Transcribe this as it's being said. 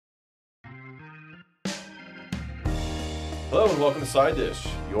Hello and welcome to Side Dish,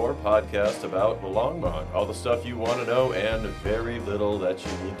 your podcast about Longmont. All the stuff you want to know and very little that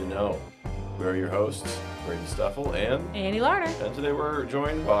you need to know. We're your hosts, Brady Stuffle and Annie Larner. And today we're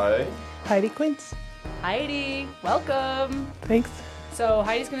joined by Heidi Quince. Heidi, welcome. Thanks. So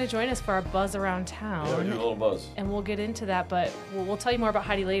Heidi's going to join us for our buzz around Yeah, town. we do a little buzz. And we'll get into that, but we'll tell you more about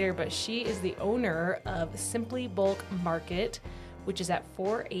Heidi later. But she is the owner of Simply Bulk Market, which is at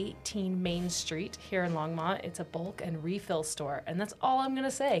 418 Main Street here in Longmont. It's a bulk and refill store. And that's all I'm going to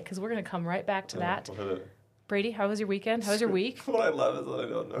say, because we're going to come right back to that. We'll hit it. Brady, how was your weekend? How was your week? What I love is that I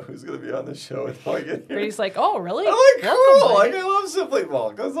don't know who's going to be on the show until I get here. Brady's like, oh, really? I'm like, Welcome, cool. buddy. Like, I love Simply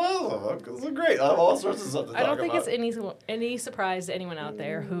Bulk. That's awesome. It's great. I have all sorts of stuff to talk I about. don't think it's any surprise to anyone out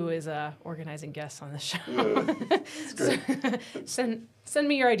there who is organizing guests on the show. It's great. Send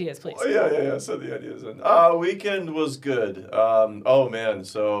me your ideas, please. Oh, yeah. Send the ideas in. Weekend was good. Oh, man.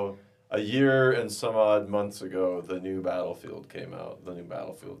 So a year and some odd months ago, the new Battlefield came out. The new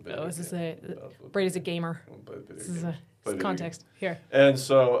Battlefield video. Oh, is this Battlefield. Brady's a gamer. This This is context. Here. And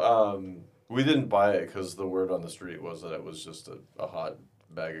so we didn't buy it because the word on the street was that it was just a hot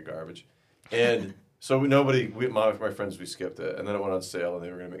bag of garbage. And so my friends, we skipped it. And then it went on sale and they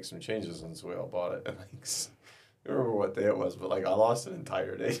were going to make some changes. And so we all bought it. And I don't remember what day it was, but I lost an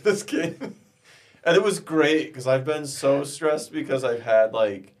entire day to this game. And it was great because I've been so stressed because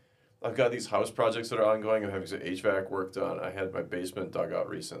I've got these house projects that are ongoing. I'm having some HVAC work done. I had my basement dug out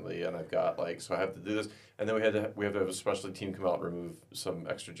recently, and I've got so I have to do this. And then we have to have a specialty team come out and remove some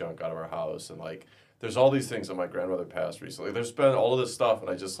extra junk out of our house. And there's all these things that my grandmother passed recently. There's been all of this stuff, and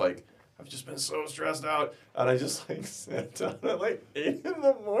I've just been so stressed out. And I just sat down at 8 in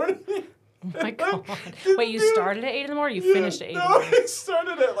the morning. Oh my God. Wait, you started at 8 in the morning? You finished at 8 in the morning? No, I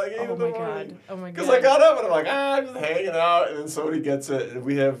started at 8 in the morning. Oh my God. Because I got up and I'm I'm just hanging out, and then somebody gets it, and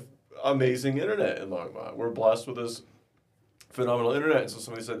we have amazing internet in Longmont. We're blessed with this phenomenal internet, and so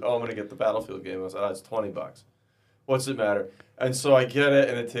somebody said, "Oh, I'm gonna get the Battlefield game." I said, "It's $20. What's it matter?" And so I get it,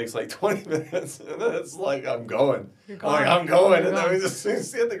 and it takes 20 minutes, and then it's I'm going. You're going. I'm going, You're and then going. we just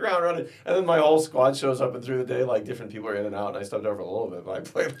hit the ground running, and then my whole squad shows up, and through the day, different people are in and out, and I stepped out for a little bit, but I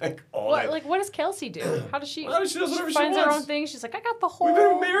played all night. What does Kelsey do? How does she? Well, she does whatever she finds her wants. own thing. She's like, I got the whole We've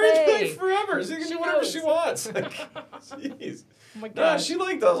been married day. forever. So she can She do whatever knows. she wants. Jeez. Oh my Nah, God. she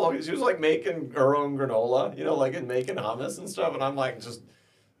does all. She was making her own granola, and making hummus and stuff. And I'm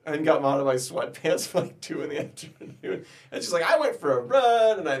and got out of my sweatpants for 2 in the afternoon. And she's like, I went for a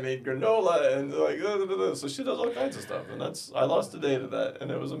run and I made granola and so she does all kinds of stuff. And I lost a day to that, and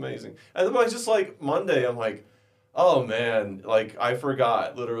it was amazing. And then just Monday, I'm oh man, I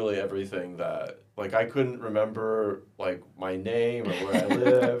forgot literally everything that I couldn't remember my name or where I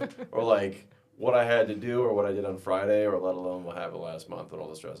lived or what I had to do or what I did on Friday or let alone what happened last month and all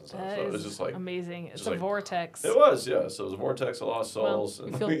the stress and stuff. That So it is was just amazing. It's just a vortex. It was, yeah. So it was a vortex of lost souls.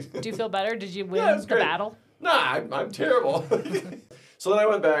 Well, do you feel better? Did you win Yeah, it's the great. battle? Nah, I'm terrible. So then I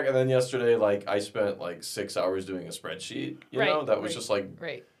went back, and then yesterday, I spent 6 hours doing a spreadsheet. That was just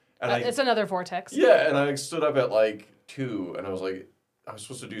Right. And It's another vortex. Yeah, and I stood up at 2, and I was I was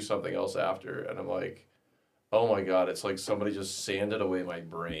supposed to do something else after, and I'm oh my God, it's somebody just sanded away my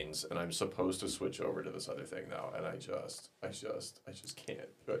brains, and I'm supposed to switch over to this other thing now, and I just can't.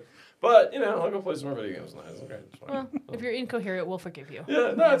 But I'll go play some more video games tonight. It's okay. It's fine. Well, if you're incoherent, we'll forgive you.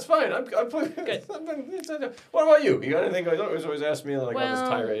 Yeah, no, it's fine. I'm playing. Good. What about you? You got anything? You always ask me on this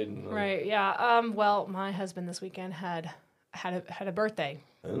tirade. And, Right. Yeah. Well, my husband this weekend had a birthday.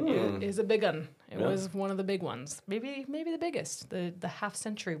 It is a big one. It was one of the big ones. Maybe the biggest. The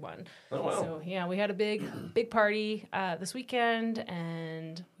half-century one. Oh wow. So yeah, we had a big party this weekend,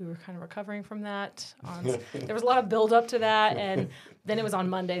 and we were kind of recovering from that. There was a lot of build up to that, and then it was on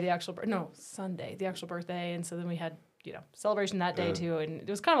Monday, Sunday, the actual birthday, and so then we had celebration that day too, and it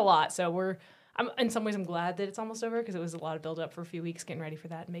was kind of a lot. So in some ways I'm glad that it's almost over because it was a lot of build up for a few weeks getting ready for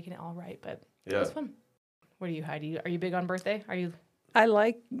that and making it all right. But it was fun. What are you, Heidi? Are you big on birthday? Are you? I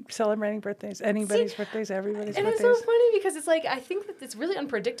like celebrating birthdays. Anybody's birthdays, everybody's And birthdays. it's so funny because it's I think that it's really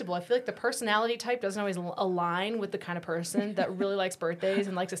unpredictable. I feel like the personality type doesn't always align with the kind of person that really likes birthdays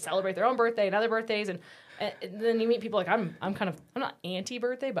and likes to celebrate their own birthday and other birthdays. And then you meet people I'm not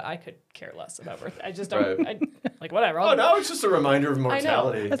anti-birthday, but I could care less about birthday. I just don't, whatever. Oh, no, it's just a reminder of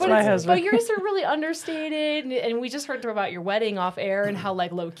mortality. I know. That's my husband. But yours are really understated, and we just heard about your wedding off air and how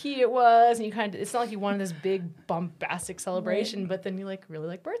low-key it was, and it's not like you wanted this big bombastic celebration, but then you really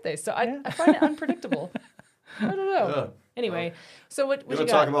like birthdays. So I find it unpredictable. I don't know. Yeah. Anyway, so what you got?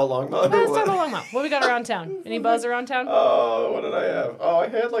 Talk about Longmont? Let's talk about Longmont. What we got around town? Any buzz around town? Oh, what did I have? Oh, I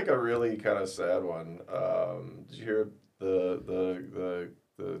had a really kind of sad one. Did you hear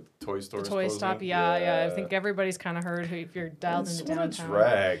the toy stores. The toy closing? stop, yeah. I think everybody's kind of heard if you're dialed It's into what a downtown.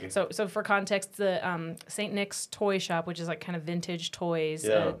 drag. So for context, the St. Nick's Toy Shop, which is like kind of vintage toys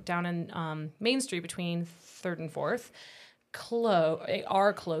Yeah. down in Main Street between 3rd and 4th, they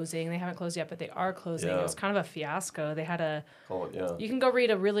are closing. They haven't closed yet, but they are closing. Yeah. It was kind of a fiasco. They had a Call it, yeah. You can go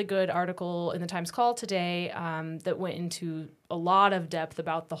read a really good article in the Times Call today that went into a lot of depth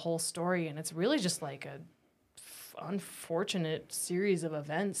about the whole story, and it's really just like a unfortunate series of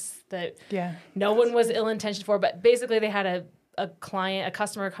events that Yeah. no one was ill-intentioned for. But basically, they had a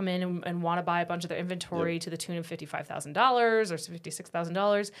customer come in and want to buy a bunch of their inventory to the tune of $55,000 or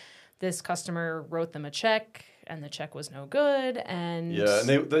 $56,000. This customer wrote them a check, and the check was no good. And Yeah, and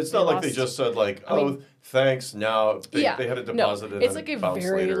it's not like they lost- just said like, I mean- thanks. Now they yeah, had it no, deposited. it's and like a bounced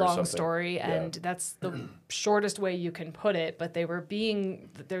very later or long something. story, Yeah. and that's the shortest way you can put it. But they were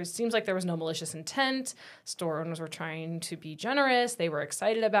there seems like there was no malicious intent. Store owners were trying to be generous. They were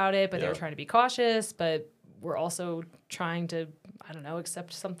excited about it, but they Yeah. were trying to be cautious. But we're also trying to, I don't know,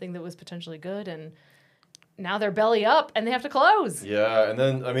 accept something that was potentially good. And now they're belly up and they have to close. Yeah, and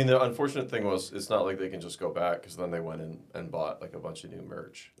then I mean the unfortunate thing was it's not like they can just go back because then they went in and bought like a bunch of new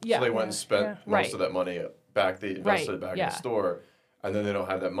merch. Yeah. So they went and spent Yeah. most Right. of that money back. They invested it back in yeah. the store, and then they don't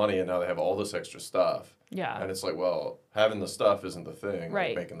have that money, and now they have all this extra stuff. Yeah. And it's like, well, having the stuff isn't the thing. Right.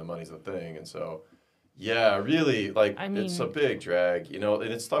 Like, making the money's the thing, and so. Yeah, really, like I it's a mean- big drag, you know,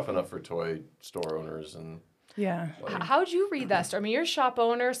 and it's tough enough for toy store owners and Yeah. like, How'd you read that story? I mean, you're a shop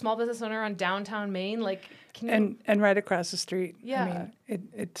owner, small business owner on downtown Maine. Like, can you? And right across the street. Yeah. I mean,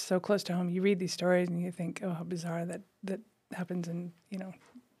 it's so close to home. You read these stories and you think, oh, how bizarre that happens in,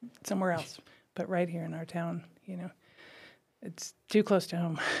 somewhere else. But right here in our town, it's too close to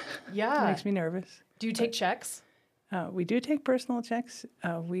home. It Yeah. makes me nervous. Do you take checks? We do take personal checks.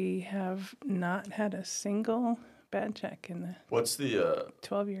 We have not had a single bad check in the what's the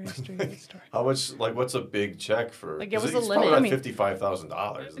 12-year history of the store. how much like what's a big check for? Like, what was 'cause the it's limit? probably I not mean-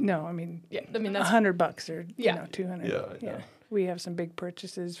 $55,000. No, I mean, Yeah. I mean, that's $100 or Yeah. 200. Yeah. We have some big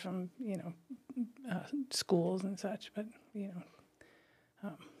purchases from schools and such, but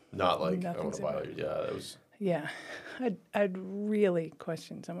Not like I want Nothing's to buy. in Yeah, that was. yeah, I'd really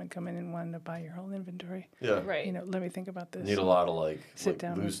question someone coming in wanting to buy your whole inventory. Yeah. right. Let me think about this. Need a lot of Sit like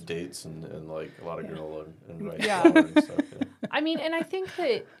down loose dates and like a lot of Yeah. granola and rice Yeah. flour and stuff. Yeah. I mean, and I think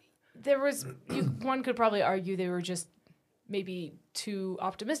that there was one could probably argue they were just maybe too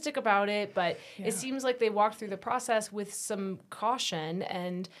optimistic about it, but Yeah. it seems like they walked through the process with some caution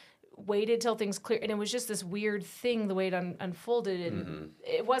and waited till things clear, and it was just this weird thing the way it unfolded, and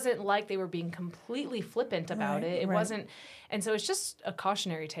it wasn't like they were being completely flippant about Right, it. It right. wasn't, and so it's just a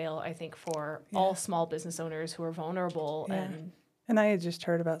cautionary tale, I think, for all small business owners who are vulnerable. Yeah. And And I had just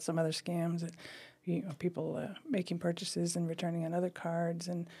heard about some other scams that people making purchases and returning on other cards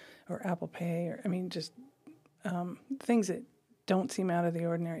or Apple Pay or just things that don't seem out of the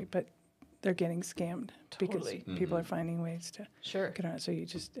ordinary, but they're getting scammed Totally. because people are finding ways to sure, get on it. So you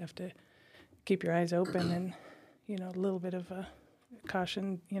just have to keep your eyes open and a little bit of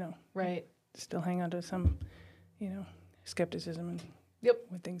caution. right. Still hang on to some skepticism and Yep.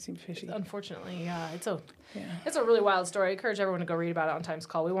 when things seem fishy. Unfortunately, yeah, it's Yeah. a really wild story. I encourage everyone to go read about it on Times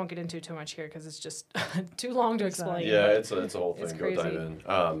Call. We won't get into it too much here because it's just too long to explain. Yeah, but, it's a whole thing. It's Go dive crazy. in.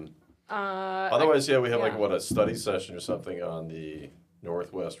 otherwise, Otherwise, we have like yeah. a study session or something on the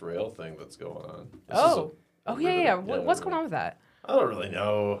Northwest Rail thing that's going on. This is oh, a yeah. riveting- What's going on with that? I don't really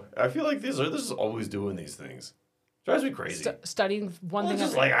know. I feel like this is always doing these things. Drives me crazy. Studying one Well, thing. it's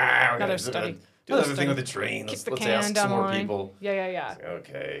just at- like we're another gonna study. do Another another thing with study. the train. Kick Let's, the let's can ask down some the more line. people. Yeah.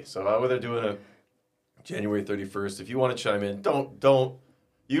 Okay, so they're doing it January 31st. If you want to chime in, don't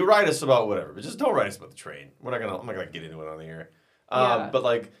you write us about whatever, but just don't write us about the train. I'm not gonna get into it on the air. Yeah. But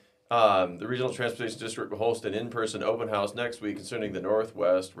the Regional Transportation District will host an in-person open house next week concerning the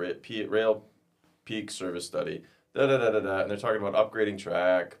Northwest Rail Peak Service Study. And they're talking about upgrading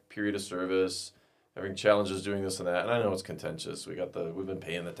track, period of service, having challenges doing this and that. And I know it's contentious. We've been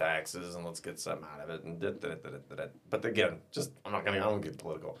paying the taxes and let's get something out of it. And But again, I don't gonna get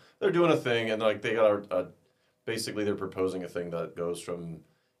political. They're doing a thing and like they got basically they're proposing a thing that goes from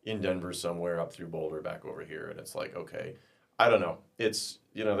in Denver somewhere up through Boulder back over here. And it's like, okay, I don't know. It's,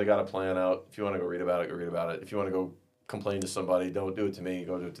 they got a plan out. If you want to go read about it, go read about it. If you want to go complain to somebody, don't do it to me,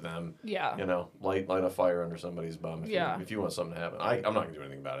 go do it to them. Yeah. Light a fire under somebody's bum if you want something to happen. I'm not gonna do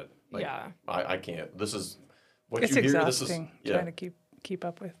anything about it. Yeah. I can't. This is what It's you hear. exhausting This is trying to keep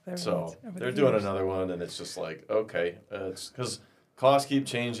up with everything. So over the they're doing years. another one, and it's just like okay, it's because costs keep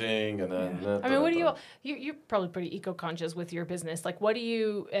changing, and then I mean, what do you're probably pretty eco-conscious with your business. Like, what do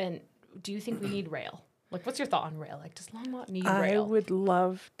you think we need rail? Like, what's your thought on rail? Like, does Longmont need I rail? would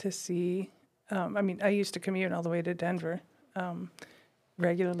love to see. I mean, I used to commute all the way to Denver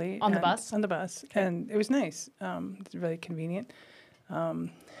regularly On the and- bus? On the bus, and it was nice. It's really convenient,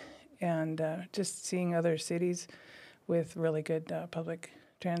 and just seeing other cities with really good public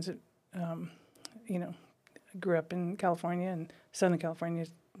transit. You know, I grew up in California, and Southern California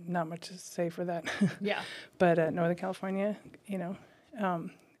is not much to say for that. Yeah. But Northern California, you know,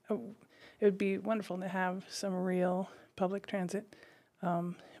 it would be wonderful to have some real public transit.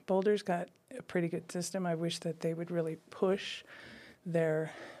 Boulder's got a pretty good system. I wish that they would really push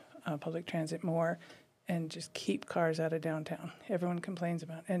their public transit more and just keep cars out of downtown. Everyone complains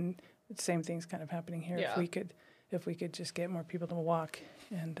about, and the same thing's kind of happening here. Yeah. If we could just get more people to walk,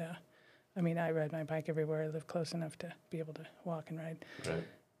 and I mean, I ride my bike everywhere. I live close enough to be able to walk and ride Right.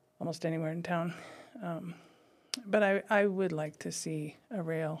 almost anywhere in town. But I would like to see a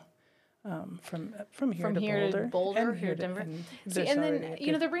rail from here From to here to Boulder, Boulder, and here to Denver. and See, there's and already then, a you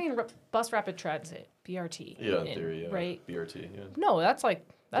know, good- they're bringing bus rapid transit, BRT. Yeah, in theory, yeah. Right? BRT, yeah. No, that's like,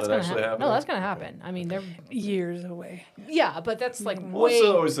 that's That going to actually happen. No, happening? that's going to happen. I mean, they're, years away. yeah, but that's like Well, it's way,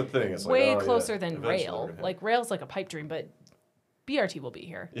 always the thing. It's way like, oh, yeah, closer than eventually rail. we're gonna- Like, rail's like a pipe dream, but BRT will be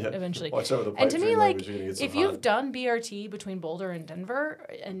here yeah. eventually. Watch out with the And pipe to me, dream like, language, you're gonna get some if you've hot- done BRT between Boulder and Denver,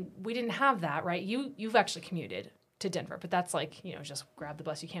 and we didn't have that, right? You've actually commuted to Denver, but that's like, you know, just grab the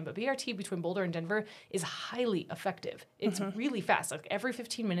bus you can. But BRT between Boulder and Denver is highly effective. It's really fast. Like every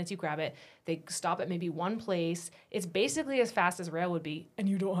 15 minutes you grab it, they stop at maybe one place. It's basically as fast as rail would be, and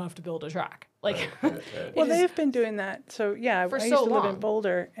you don't have to build a track. Like, Right, right. Well, is- they've been doing that. So yeah, For I so used to live long. in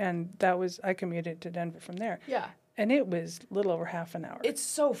Boulder, and I commuted to Denver from there, yeah, and it was a little over half an hour. it's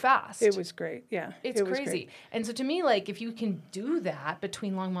so fast. It was great. Yeah, It's it was crazy. great. And so to me, like, if you can do that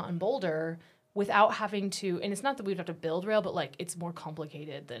between Longmont and Boulder without having to, and it's not that we'd have to build rail, but like it's more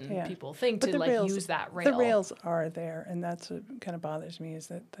complicated than Yeah. people think But to the like rails- use that rail. The rails are there, and that's what kind of bothers me is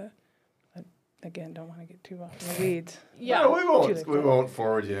that I, again, don't want to get too off in the weeds. Yeah. No, we won't. Too We late. won't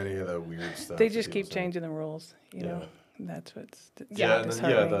forward you any of the weird stuff. They that just people keep say. changing the rules, you know. Yeah. And that's what's Yeah, and then,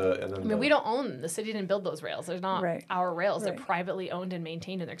 disheartening. and then I mean, we don't own, the city didn't build those rails. They're not Right. our rails. They're Right. privately owned and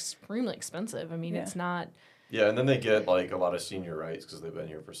maintained, and they're extremely expensive. I mean, Yeah. it's not, Yeah, and then they get like a lot of senior rights because they've been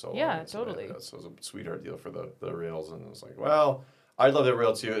here for so long. Yeah, and stuff like totally. that. So it was a sweetheart deal for the rails, and it's like, well, I'd love that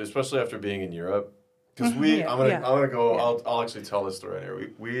rail too, especially after being in Europe. Because yeah, I'm gonna go. yeah. I'll actually tell this story in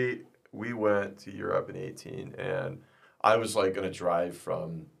here. We went to Europe in 2018, and I was like gonna drive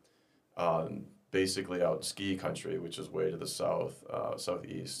from, basically out in ski country, which is way to the south,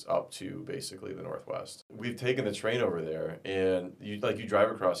 southeast, up to basically the northwest. We've taken the train over there, and you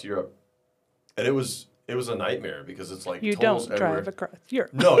drive across Europe, and it was a nightmare because it's like You tolls don't drive everywhere. across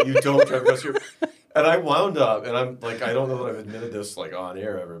Europe. No, you don't drive across Europe. And I wound up, and I'm like, I don't know that I've admitted this like on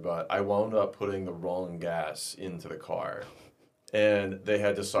air ever, but I wound up putting the wrong gas into the car, and they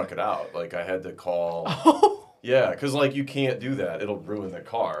had to suck it out. Like I had to call. Yeah, because like you can't do that; it'll ruin the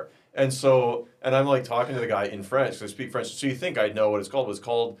car. And so, and I'm like talking to the guy in French because I speak French. So you think I know what it's called? But it's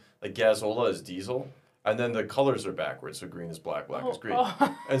called like gasola is diesel, and then the colors are backwards. So green is black, black is green.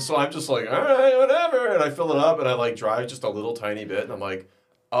 And so I'm just like, all right, whatever. And I fill it up, and I like drive just a little tiny bit, and I'm like,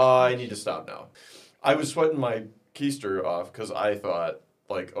 I need to stop now. I was sweating my keister off because I thought,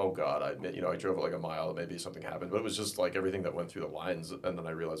 like, oh God, I drove it like a mile, maybe something happened. But it was just like everything that went through the lines, and then I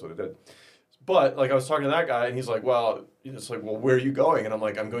realized what it did. But like I was talking to that guy, and he's like, well, it's like, well, where are you going? And I'm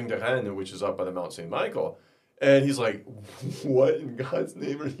like, I'm going to Rennes, which is up by the Mount St. Michael. And he's like, what in God's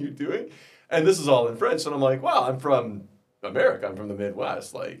name are you doing? And this is all in French. And I'm like, well, I'm from America. I'm from the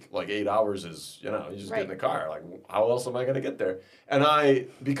Midwest. Like 8 hours is, you just get in the car. Like, how else am I going to get there? And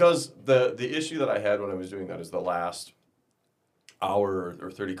because the issue that I had when I was doing that is the last hour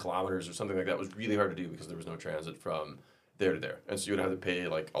or 30 kilometers or something like that was really hard to do because there was no transit from there to there. And so you would have to pay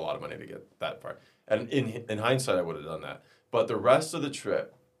like a lot of money to get that far. And in hindsight, I would have done that. But the rest of the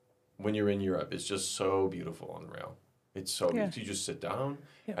trip, when you're in Europe, is just so beautiful on rail. It's so Yeah. you just sit down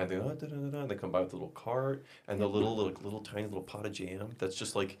Yeah. and they and they come by with a little cart and the little tiny little pot of jam that's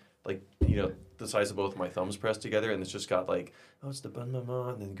just like the size of both my thumbs pressed together, and it's just got like, oh, it's the bun mama,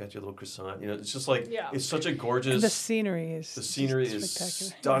 and then you got your little croissant. It's just like it's such a gorgeous. And the scenery is is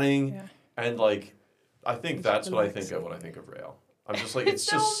stunning, Yeah. and like I think It's that's what I think relaxing. of when I think of rail. I'm just like it's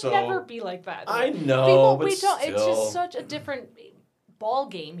just They'll so. never be like that. I know, People, but we don't. still. It's just such a different ball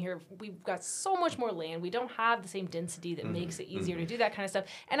game here. We've got so much more land. We don't have the same density that makes it easier to do that kind of stuff.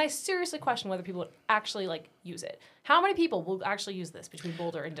 And I seriously question whether people would actually like use it. How many people will actually use this between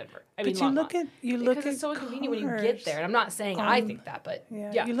Boulder and Denver? I mean, But you look because at it's so convenient when you get cars there. And I'm not saying I on- think that, but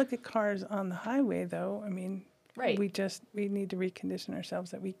Yeah. yeah. You look at cars on the highway, though. I mean, Right. We need to recondition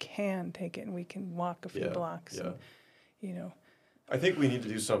ourselves that we can take it and we can walk a few blocks. Yeah. And, you know, I think we need to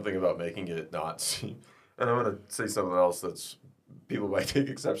do something about making it not seem. And I'm going to say something else that's people might take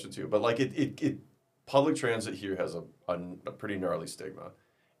exception to, but like it public transit here has a pretty gnarly stigma.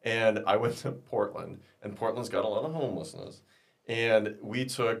 And I went to Portland, and Portland's got a lot of homelessness. And we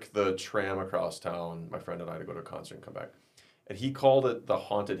took the tram across town, my friend and I, to go to a concert and come back. And he called it the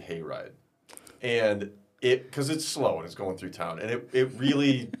haunted hayride. And because it's slow and it's going through town. And it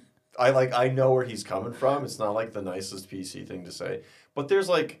really, I know where he's coming from. It's not like the nicest PC thing to say. But there's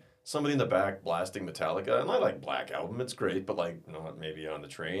like somebody in the back blasting Metallica. And I like Black Album, it's great, but like not maybe on the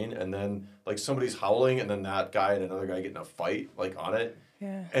train. And then like somebody's howling, and then that guy and another guy get in a fight like on it.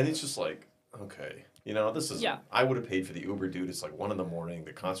 yeah. And it's just like, okay, this is, I would have paid for the Uber, dude. It's like 1 a.m.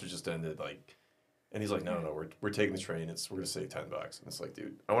 The concert just ended, like, and he's like, no, we're taking the train. We're going to save $10. And it's like,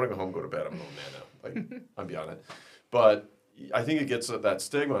 dude, I want to go home, go to bed. I'm an old man now. Like, I'm beyond it. But I think it gets at that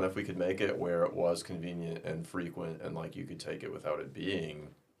stigma, and if we could make it where it was convenient and frequent, and like you could take it without it being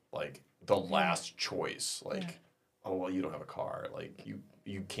like the last choice. Like, oh, well, you don't have a car. Like,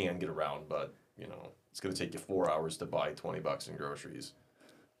 you can get around, but, it's going to take you 4 hours to buy $20 in groceries.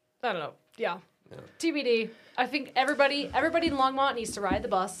 I don't know. Yeah. Yeah. TBD. I think everybody in Longmont needs to ride the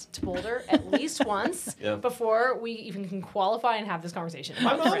bus to Boulder at least once before we even can qualify and have this conversation.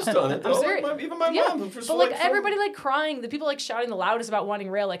 My mom's done it. I'm serious. Even my mom. But like everybody like crying, the people like shouting the loudest about wanting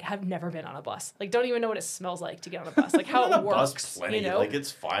rail, like have never been on a bus. Like don't even know what it smells like to get on a bus. Like how it works. Bus plenty. Like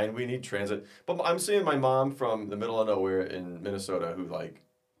it's fine. We need transit. But I'm seeing my mom from the middle of nowhere in Minnesota who like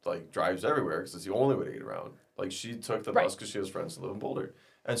drives everywhere because it's the only way to get around. Like she took the bus because she has friends that live in Boulder.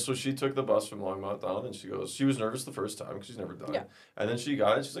 And so she took the bus from Longmont down, and she was nervous the first time because she's never done it. And then she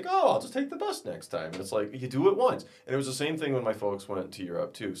got it, and she's like, oh, I'll just take the bus next time. And it's like, you do it once. And it was the same thing when my folks went to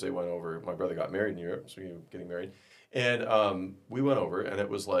Europe, too, because they went over. My brother got married in Europe, so getting married. And we went over, and it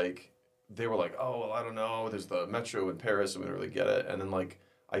was like, they were like, oh, well, I don't know. There's the metro in Paris, and we didn't really get it. And then, like,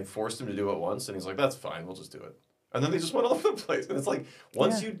 I forced him to do it once, and he's like, that's fine, we'll just do it. And then they just went all over the place. And it's like,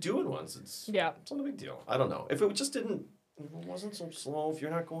 once you do it once, it's not a big deal. I don't know. If it just didn't... If it wasn't so slow, if you're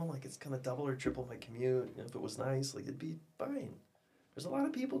not going like it's gonna double or triple my commute, if it was nice, like it'd be fine. There's a lot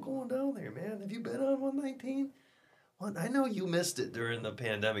of people going down there, man. Have you been on 119? I know you missed it during the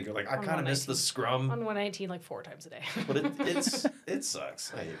pandemic. You're like, I kind of missed the scrum. On 119 like 4 times a day. But it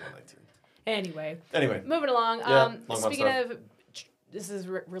sucks. I hate 119. Anyway, moving along. Yeah, speaking of, this is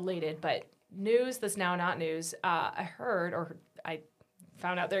related, but news that's now not news. I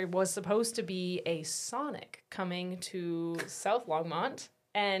found out there was supposed to be a Sonic coming to South Longmont,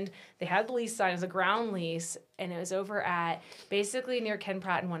 and they had the lease signed as a ground lease, and it was over at basically near Ken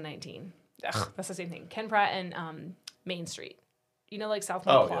Pratt and 119. That's the same thing. Ken Pratt and Main Street. Like South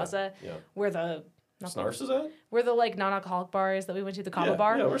Longmont Plaza, where the Snarf's is at? Where the like non-alcoholic bar is that we went to, the Cabo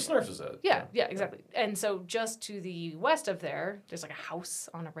Bar. Yeah, where Snarf's is at. Yeah, exactly. And so just to the west of there, there's like a house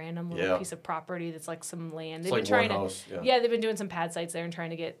on a random little piece of property that's like some land. They've been trying to, they've been doing some pad sites there and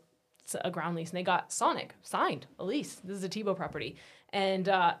trying to get a ground lease. And they got Sonic signed a lease. This is a Tebow property. And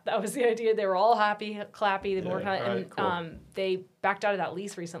that was the idea. They were all happy, clappy. They've been working on it. And cool. They backed out of that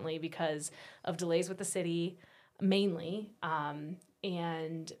lease recently because of delays with the city, mainly.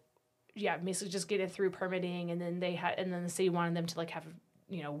 Basically just get it through permitting, and then the city wanted them to like have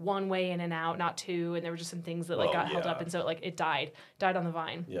one way in and out, not two, and there were just some things that like got held up, and so it died on the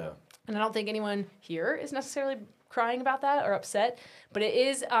vine. Yeah. And I don't think anyone here is necessarily crying about that or upset, but it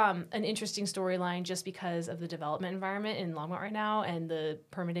is an interesting storyline just because of the development environment in Longmont right now and the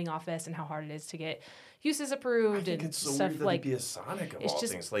permitting office and how hard it is to get uses approved. I think it's so stuff weird that like it'd be a Sonic of all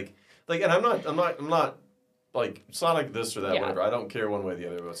things. Like, and I'm not. Like Sonic this or that, whatever. I don't care one way or the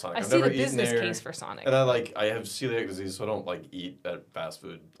other about Sonic. I've never eaten there. I see the business case for Sonic. And I have celiac disease, so I don't like eat at fast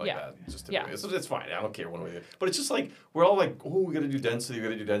food like that. Just it's fine. I don't care one way or the other. But it's just like we're all like, oh, we gotta do density,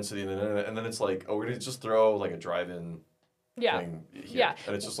 and then it's like, oh, we're gonna just throw like a drive-in thing here. Yeah.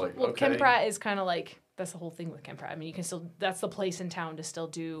 And it's just like, okay. Ken Pratt is kind of like, that's the whole thing with Ken Pratt. I mean, you can still, that's the place in town to still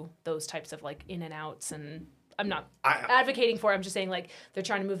do those types of like in and outs, and I'm not advocating for it. I'm just saying like they're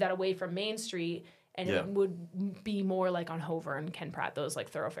trying to move that away from Main Street. And it would be more like on Hover and Ken Pratt, those like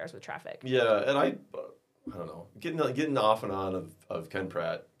thoroughfares with traffic. Yeah, and I don't know, getting off and on of Ken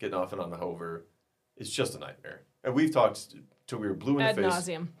Pratt, getting off and on the Hover, it's just a nightmare. And we've talked till we were blue in the face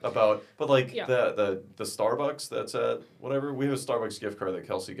nauseum about, but like the Starbucks that's at whatever, we have a Starbucks gift card that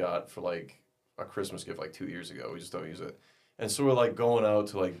Kelsey got for like a Christmas gift like 2 years ago. We just don't use it. And so we're like going out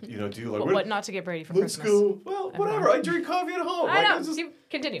to like, do like, what not to get Brady for let's Christmas? go. Well, whatever. I drink coffee at home. I Like, know. it's just-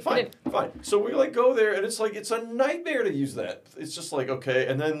 Continue. Fine. So we like go there, and it's like it's a nightmare to use that. It's just like okay,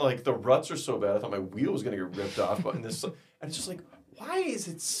 and then like the ruts are so bad. I thought my wheel was gonna get ripped off, but this, and it's just like, why is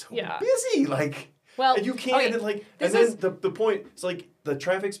it so busy? Like, Well, and you can't. okay, And then like, and then the point is like the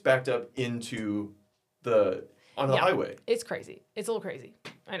traffic's backed up into on the highway. It's crazy. It's a little crazy.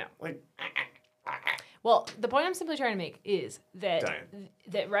 I know. Like, Well, the point I'm simply trying to make is that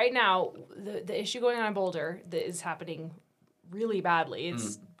right now the issue going on in Boulder that is happening really badly.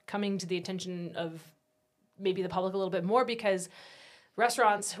 It's coming to the attention of maybe the public a little bit more because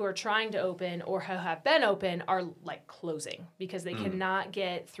restaurants who are trying to open or who have been open are like closing because they cannot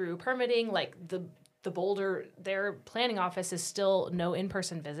get through permitting. Like the Boulder, their planning office is still no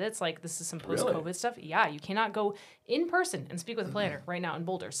in-person visits. Like this is some post-COVID stuff. Yeah, you cannot go in person and speak with a planner right now in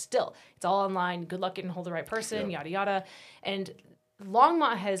Boulder. Still, it's all online. Good luck getting hold of the right person, yada, yada. And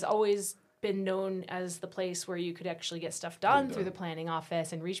Longmont has always been known as the place where you could actually get stuff done through the planning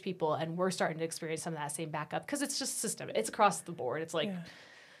office and reach people. And we're starting to experience some of that same backup because it's just system. It's across the board. It's like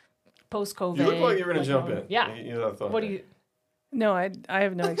post-COVID. you look like you're gonna jump in. Yeah. What do you... No, I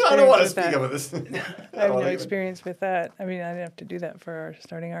have no experience I don't want to with speak that. about this. I have no experience with that. I mean, I didn't have to do that for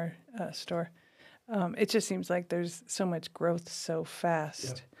starting our store. It just seems like there's so much growth so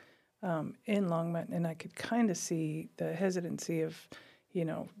fast in Longmont, and I could kind of see the hesitancy of,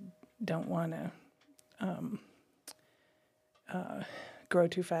 don't want to grow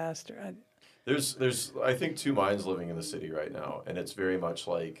too fast. There's I think two minds living in the city right now, and it's very much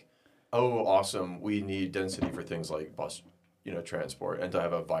like, oh, awesome, we need density for things like bus transport and to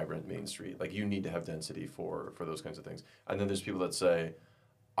have a vibrant main street. Like you need to have density for those kinds of things. And then there's people that say,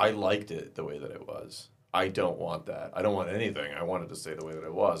 I liked it the way that it was. I don't want that. I don't want anything. I want it to stay the way that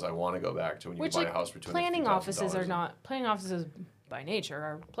it was. I want to go back to when you can buy a house for $250,000. Planning offices by nature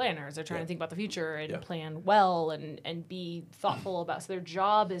are planners. They're trying to think about the future and plan well and be thoughtful about. So their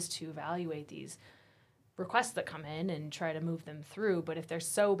job is to evaluate these requests that come in and try to move them through. But if they're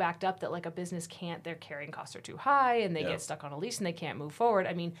so backed up that like a business can't, their carrying costs are too high and they get stuck on a lease and they can't move forward,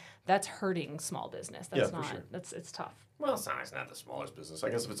 I mean, that's hurting small business. That's not, it's tough. Well, it's not the smallest business.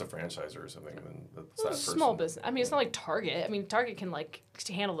 I guess if it's a franchisor or something, then that's that person. Small business. I mean, it's not like Target. I mean, Target can like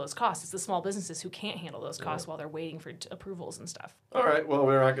handle those costs. It's the small businesses who can't handle those costs while they're waiting for approvals and stuff. All right. Well,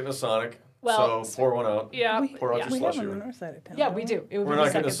 we're not getting a Sonic. Well, so pour one out. Yeah. Pour out your We have slushy. on the north side of town. Yeah, we do. It would We're be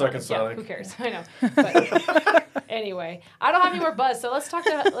not getting a second Sonic. Yeah, who cares? I know. But anyway, I don't have any more buzz, so let's talk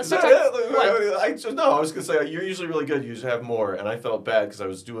to I was gonna say you're usually really good. You usually have more, and I felt bad because I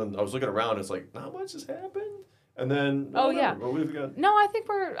was looking around. It's like not much has happened, and then Oh, yeah. what have we got? No, I think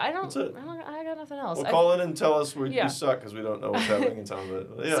I That's it. got nothing else. Well, call in and tell us we suck because we don't know what's happening in town.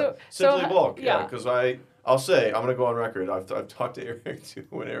 But yeah, Simply Bulk. Yeah, because I'll say I'm gonna go on record. I've talked to Eric too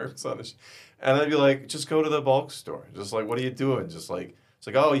when Eric's on this, and I'd be like, just go to the bulk store. Just like, what are you doing? Just like it's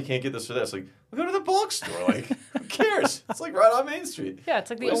like, oh, you can't get this or that. Like, go to the bulk store. Like, who cares? It's like right on Main Street. Yeah,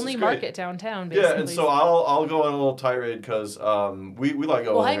 it's like the only market downtown. Basically. Yeah, and so I'll go on a little tirade because we like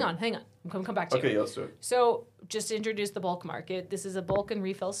going. Well, hang on. I'm come back to you. Okay, let's do it. So just to introduce the bulk market, this is a bulk and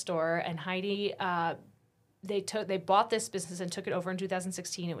refill store, and Heidi, they bought this business and took it over in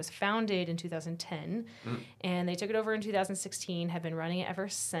 2016. It was founded in 2010, and they took it over in 2016. Have been running it ever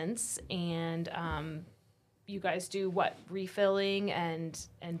since, and you guys do what? Refilling and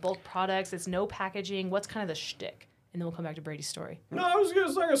bulk products. It's no packaging. What's kind of the shtick? And then we'll come back to Brady's story. No, I was gonna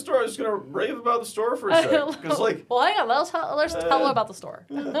start a story. I was gonna rave about the store for a second because well, hang on. Let's tell her about the store.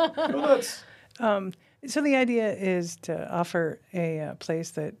 Go nuts. So the idea is to offer a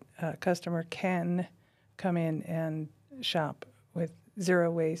place that a customer can come in and shop with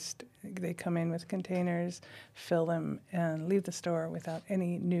zero waste. They come in with containers, fill them, and leave the store without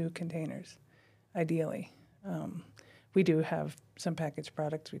any new containers, ideally. We do have some packaged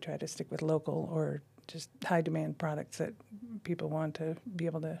products. We try to stick with local or just high-demand products that people want to be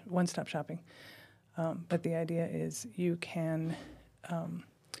able to one-stop shopping. But the idea is you can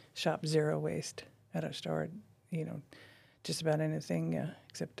shop zero waste at our store, just about anything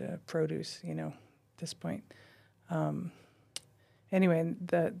except produce, at this point. Anyway,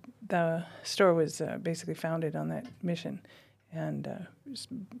 the store was basically founded on that mission, and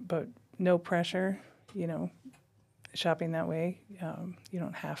but no pressure, shopping that way. You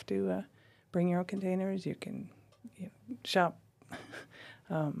don't have to bring your own containers. You can shop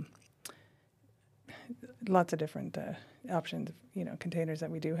lots of different options, containers that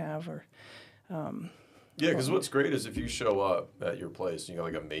we do have. Or yeah, because what's great is if you show up at your place and you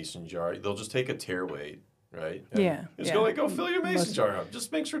got like a mason jar, they'll just take a tear weight right? Yeah, Just yeah. go fill your mason Most- jar up.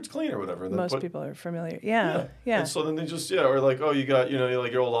 Just make sure it's clean or whatever. And then Most put, people are familiar. Yeah, yeah. And so then they just, or like, oh, you got,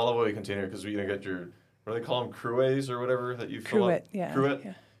 like your old olive oil container because you got your, what do they call them, cruets or whatever that you fill Cruet, up? yeah. Cruet?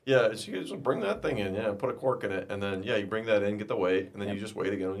 Yeah. Yeah, so you just bring that thing in, put a cork in it, and then, you bring that in, get the weight, and then you just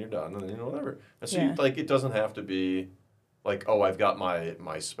wait again when you're done, and then, whatever. And so, Yeah. it doesn't have to be like, oh, I've got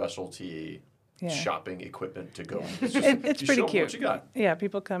my specialty Yeah. shopping equipment to go. Yeah. It's just, It's you pretty show 'em cute. what you got. Yeah,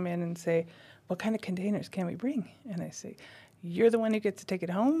 people come in and say, what kind of containers can we bring? And I say, you're the one who gets to take it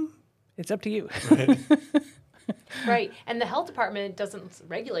home. It's up to you. Right. And the health department doesn't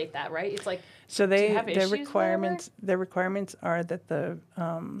regulate that, right? It's like, So Do you have issues with their requirements are that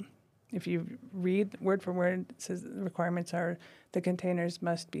if you read word for word, it says the requirements are the containers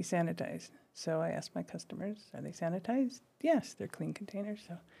must be sanitized. So I ask my customers, are they sanitized? Yes, they're clean containers.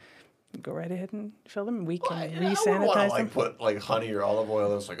 So go right ahead and fill them. We can I wouldn't want re-sanitize to them. put like honey or olive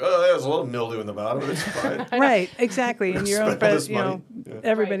oil. It's like, oh, there's a little mildew in the bottom, but it's fine. Right, exactly. In your own, Spend all this you know, money. Yeah.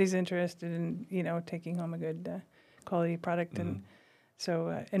 everybody's interested in taking home a good quality product, Mm-hmm. and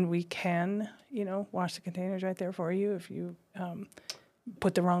so and we can wash the containers right there for you if you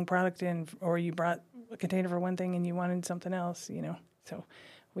put the wrong product in, or you brought a container for one thing and you wanted something else. So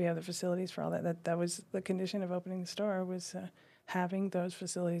we have the facilities for all that. That was the condition of opening the store, was having those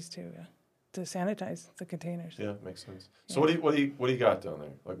facilities to sanitize the containers. Yeah, makes sense. So what do you got down there?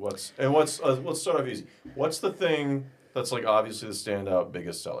 Like let's start off easy. What's the thing that's like obviously the standout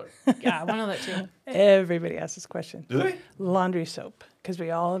biggest seller? yeah, I want to know that too. Everybody asks this question. Do they? Laundry soap, because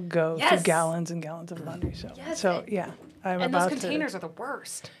we all go Yes. through gallons and gallons of laundry soap. Yes. So yeah, I'm And those about containers are the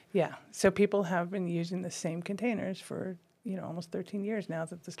worst. Yeah, so people have been using the same containers for almost 13 years now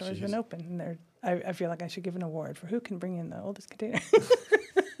that the store's been Jeez. open, and I feel like I should give an award for who can bring in the oldest container.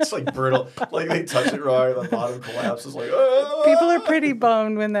 It's like brittle. Like they touch it wrong, the bottom collapses. Like oh! People are pretty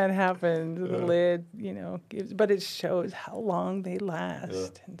bummed when that happens. The Yeah. lid, gives, but it shows how long they last. Yeah.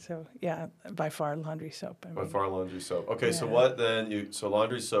 And so, yeah, by far laundry soap. By far laundry soap. Okay, so Yeah. what then? So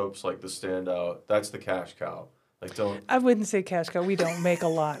laundry soap's like the standout. That's the cash cow. Like don't. I wouldn't say cash cow. We don't make a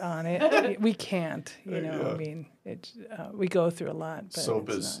lot on it. We can't. I Yeah. mean, it's we go through a lot. But Soap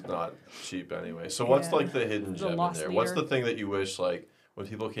it's is not. not cheap anyway. So what's Yeah. like the hidden The gem in lost there? What's leader. the thing that you wish like when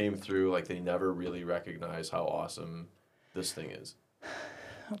people came through like they never really recognize how awesome this thing is?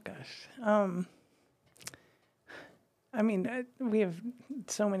 Oh gosh. I mean, we have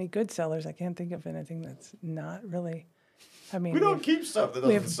so many good sellers. I can't think of anything that's not really. I mean, We don't keep stuff that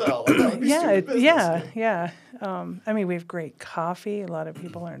we doesn't have- sell. Like, that would be stupid business. yeah. I mean, we have great coffee. A lot of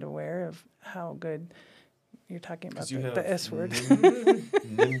people aren't aware of how good. You're talking about 'Cause you the have S word.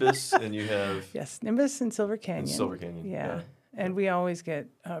 Nimbus, and you have Yes, Nimbus and Silver Canyon. Silver Canyon. Yeah. And we always get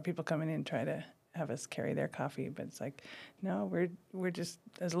people coming in try to have us carry their coffee, but it's like, no, we're just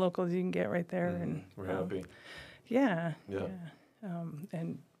as local as you can get right there, and We're happy. yeah, Yeah.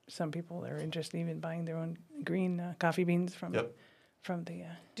 and some people are interested in even buying their own green coffee beans from Yep. from the.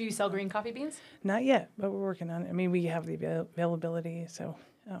 Do you sell green coffee beans? Not yet, but we're working on it. I mean, we have the availability, so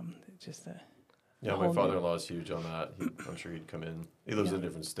it's just Yeah, my whole new- father-in-law is huge on that. I'm sure he'd come in. He lives in a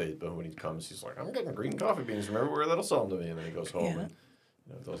different state, but when he comes, he's like, "I'm getting green coffee beans from everywhere that'll sell them to me." And then he goes home Yeah.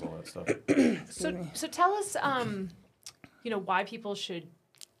 and does all that stuff. So tell us, why people should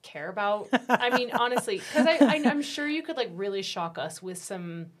care about. I mean, honestly, because I'm sure you could like really shock us with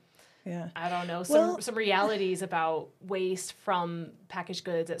some. yeah. I don't know, Well- some realities about waste from packaged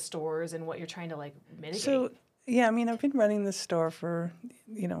goods at stores and what you're trying to like mitigate. So, yeah, I mean, I've been running this store for,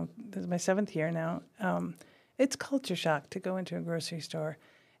 this is my 7th year now. It's culture shock to go into a grocery store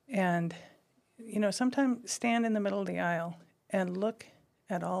and, sometimes stand in the middle of the aisle and look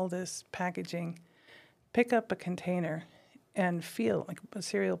at all this packaging, pick up a container and feel like a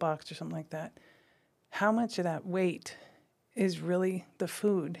cereal box or something like that. How much of that weight is really the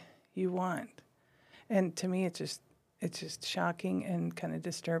food you want? And to me, it's just shocking and kind of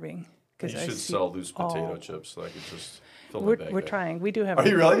distirbing. You I should see sell loose potato all- chips so I could just fill my We're, bag we're up. trying. We do have. Are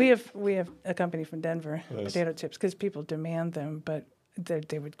you really? We have a company from Denver, Nice. potato chips, because people demand them, but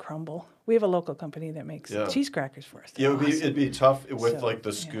they would crumble. We have a local company that makes Yeah. cheese crackers for us. Yeah, They're it'd be tough with So, like the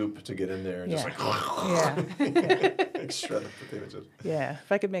yeah. scoop to get in there and Yeah. just like, awesome. Yeah, like shred up potato chips. yeah.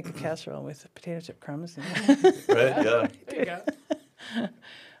 If I could make a casserole with potato chip crumbs, Right? Yeah. there you go.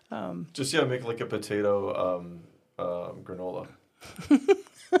 Just make like a potato granola.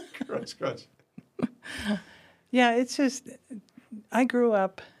 crunch, crunch. yeah. It's just I grew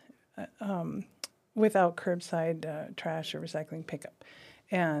up without curbside trash or recycling pickup,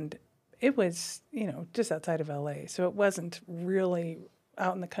 and it was just outside of LA, so it wasn't really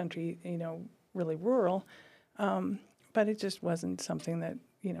out in the country, really rural, but it just wasn't something that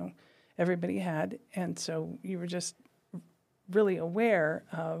everybody had, and so you were just really aware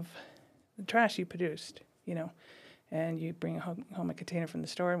of the trash you produced, and you bring home a container from the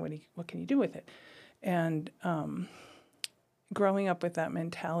store, and what can you do with it? And growing up with that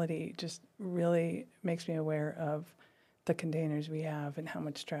mentality just really makes me aware of the containers we have and how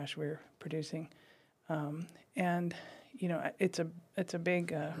much trash we're producing. And it's a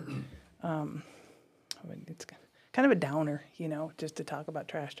big it's kind of a downer, just to talk about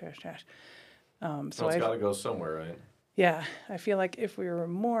trash. So it's got to go somewhere, right? Yeah, I feel like if we were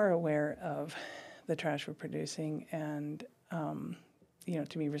more aware of the trash we're producing, and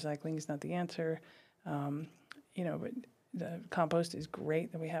to me, recycling is not the answer. But the compost is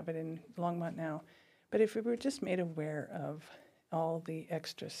great that we have it in Longmont now. But if we were just made aware of all the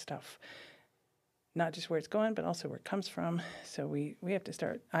extra stuff, not just where it's going, but also where it comes from. So we have to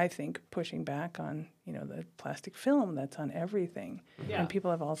start, I think, pushing back on, the plastic film that's on everything. Yeah. And people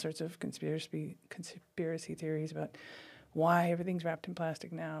have all sorts of conspiracy theories about why everything's wrapped in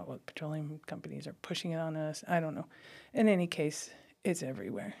plastic now. Well, petroleum companies are pushing it on us. I don't know. In any case, it's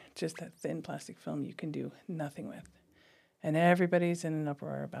everywhere. Just that thin plastic film you can do nothing with. And everybody's in an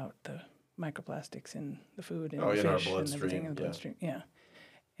uproar about the microplastics in the food and the fish and everything in the bloodstream. Yeah.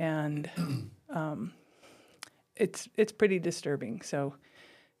 And it's pretty disturbing. So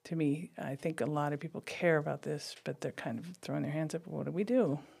to me, I think a lot of people care about this, but they're kind of throwing their hands up. What do we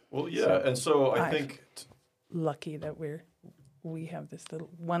do? Well, yeah, and so I think lucky that we have this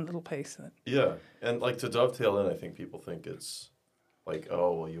little place that. Yeah, and like to dovetail in, I think people think it's like,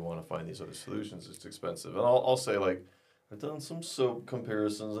 oh, well, you want to find these other solutions, it's expensive, and I'll say, like, I've done some soap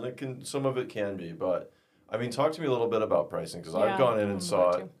comparisons, and some of it can be, but I mean, talk to me a little bit about pricing, because I've gone in and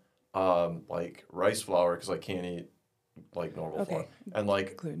saw it, like rice flour, because I can't eat like normal flour, and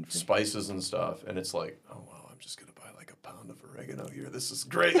like spices and stuff, and it's like, oh wow, I'm just gonna buy like a pound of oregano here. This is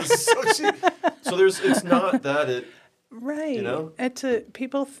great. This is so cheap. So it's not that it. Right.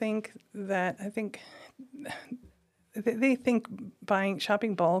 People think that, I think they think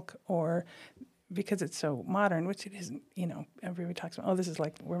shopping bulk, or because it's so modern, which it isn't, everybody talks about, oh, this is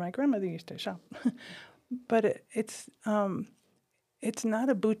like where my grandmother used to shop. But it's not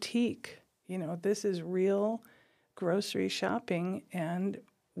a boutique. This is real grocery shopping, and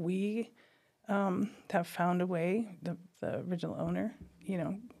we have found a way, the original owner,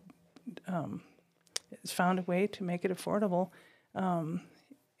 has found a way to make it affordable,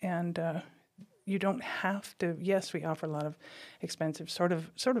 and you don't have to. Yes, we offer a lot of expensive, sort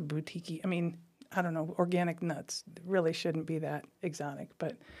of boutique-y. I mean, I don't know, organic nuts really shouldn't be that exotic,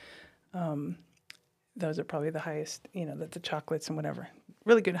 but those are probably the highest. The chocolates and whatever,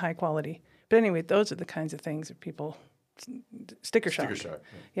 really good, high quality. But anyway, those are the kinds of things that people sticker shock.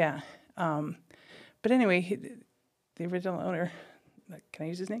 Yeah. But anyway, the original owner. Can I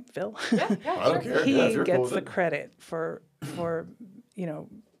use his name? Phil? Yeah, I don't care. He gets the credit for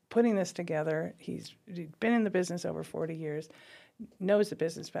putting this together. He'd been in the business over 40 years, knows the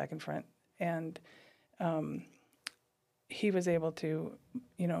business back and front, and he was able to,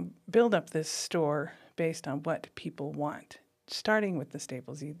 build up this store based on what people want, starting with the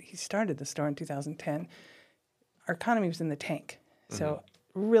staples. He started the store in 2010. Our economy was in the tank, so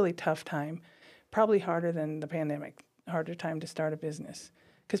really tough time, probably harder than the pandemic. Harder time to start a business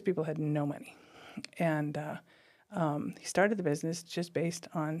because people had no money. And he started the business just based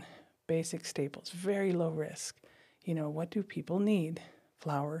on basic staples, very low risk. What do people need?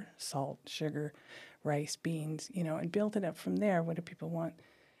 Flour, salt, sugar, rice, beans, and built it up from there. What do people want?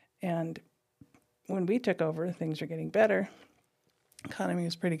 And when we took over, things were getting better. Economy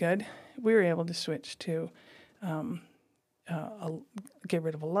was pretty good. We were able to switch to get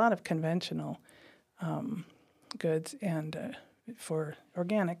rid of a lot of conventional goods and for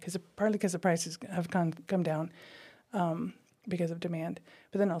organic, partly because the prices have come down because of demand,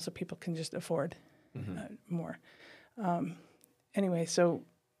 but then also people can just afford more. Anyway, so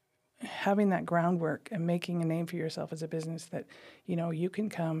having that groundwork and making a name for yourself as a business that, you can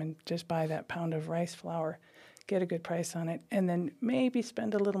come and just buy that pound of rice flour, get a good price on it, and then maybe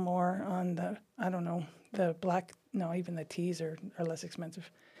spend a little more on even the teas are less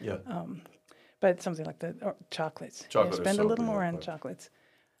expensive. Yeah. But something like chocolates. Spend a little more on chocolates.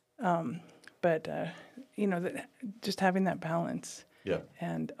 Just having that balance. Yeah.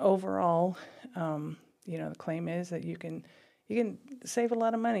 And overall, the claim is that you can save a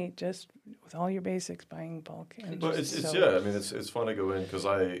lot of money just with all your basics, buying bulk. But it's fun to go in because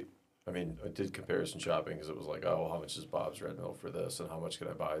I did comparison shopping because it was like, oh, well, how much is Bob's Red Mill for this, and how much can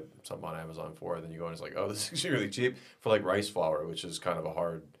I buy something on Amazon for? And then you go and it's like, oh, this is actually really cheap for like rice flour, which is kind of a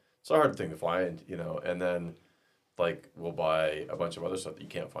hard thing to find, and then like we'll buy a bunch of other stuff that you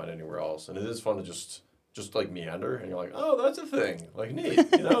can't find anywhere else, and it is fun to just like meander, and you're like, oh, that's a thing, like neat,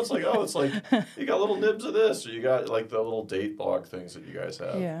 it's like, oh, it's like you got little nibs of this, or you got like the little date blog things that you guys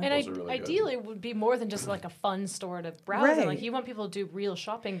have. Yeah. And Those are really good. ideally, it would be more than just like a fun store to browse in. Right. Like you want people to do real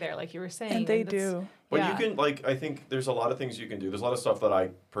shopping there, like you were saying. And they that's- do. But yeah. you can, like, I think there's a lot of things you can do. There's a lot of stuff that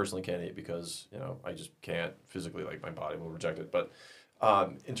I personally can't eat because, I just can't physically, like, my body will reject it. But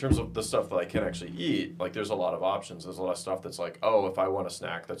in terms of the stuff that I can actually eat, like, there's a lot of options. There's a lot of stuff that's like, oh, if I want a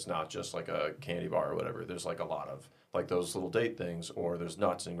snack that's not just like a candy bar or whatever, there's like a lot of, like, those little date things, or there's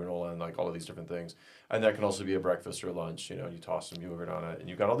nuts and granola and, like, all of these different things. And that can also be a breakfast or a lunch, you toss some yogurt on it. And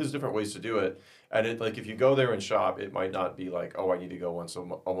you've got all these different ways to do it. And it, like, if you go there and shop, it might not be like, oh, I need to go once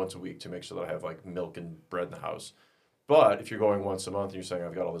a week to make sure that I have like milk and bread in the house. But if you're going once a month and you're saying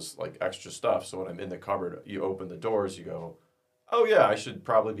I've got all this like extra stuff, so when I'm in the cupboard, you open the doors, you go, oh yeah, I should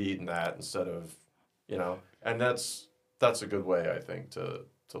probably be eating that instead of, and that's a good way I think to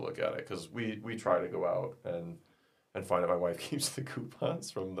look at it, because we try to go out and find out. My wife keeps the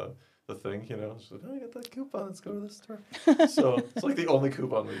coupons from the thing, she's like, oh, I got that coupon, let's go to the store. So it's like the only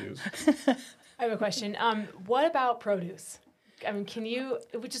coupon we use. I have a question. What about produce? I mean,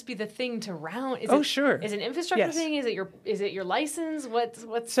 it would just be the thing to round. Sure. Is it an infrastructure Yes. thing? Is it your license?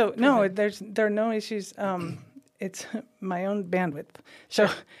 What's So no, there are no issues. It's my own bandwidth. So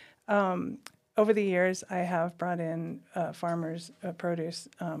over the years, I have brought in farmers' produce.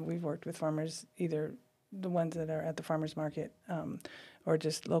 We've worked with farmers, either the ones that are at the farmers market or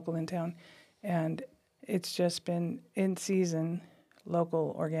just local in town, and it's just been in season,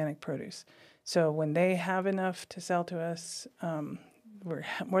 local organic produce. So when they have enough to sell to us, we're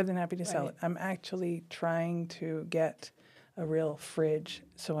more than happy to sell it. I'm actually trying to get a real fridge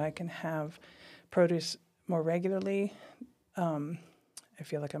so I can have produce more regularly. I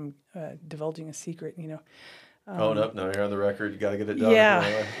feel like I'm divulging a secret, Oh, no, you're on the record. You got to get it done.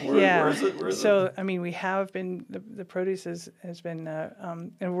 Yeah, Where is it? Where is so, it? I mean, we have been, the produce has been,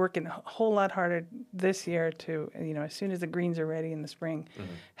 and working a whole lot harder this year to, as soon as the greens are ready in the spring,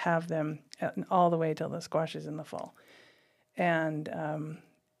 have them all the way till the squashes in the fall. And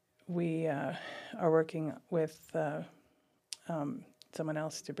we are working with someone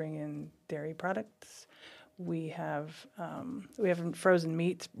else to bring in dairy products. We have frozen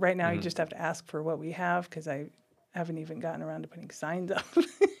meats. Right now, you just have to ask for what we have, because I haven't even gotten around to putting signs up.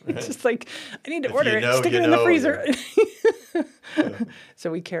 It's just like, I need to order it, stick it in the freezer. Yeah.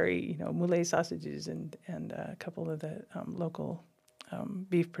 So we carry, Moulet sausages and a couple of the local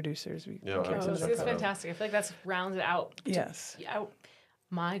beef producers. We carry some of This those. is fantastic. I feel like that's rounded out. Yes.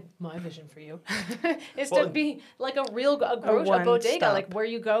 My vision for you is to be like a bodega, stop. like where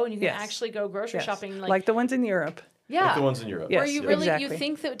you go and you can Yes. actually go grocery Yes. shopping, like the ones in Europe. yeah. Like the ones in Europe. Yes. Where you really you exactly.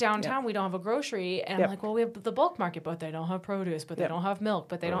 think that downtown we don't have a grocery, and Yep. I'm like, well, we have the bulk market, but they don't have produce, but they Yep. don't have milk,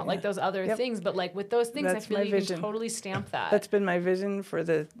 but they don't like those other Yep. things. But like with those things, That's I feel my you vision. can totally stamp that. That's been my vision for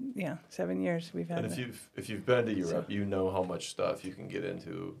the 7 years we've had And that. if you've been to Europe, you know how much stuff you can get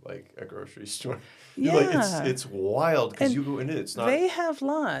into like a grocery store. Yeah. Like it's wild because And you go in it. It's not They have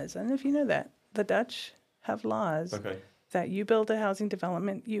laws. I don't know if you know that. The Dutch have laws okay. that you build a housing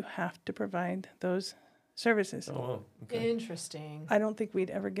development, you have to provide those services. Oh wow. Okay. Interesting. I don't think we'd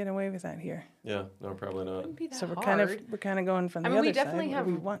ever get away with that here. Yeah. No, probably not. Wouldn't be that So we're hard. kind of going from the I mean, other we definitely side have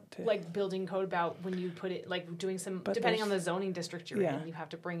where we want to. like building code about when you put it, like doing some, But depending on the there's- zoning district you're yeah. in, you have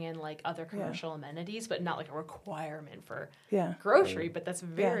to bring in like other commercial amenities, but not like a requirement for yeah. grocery. But that's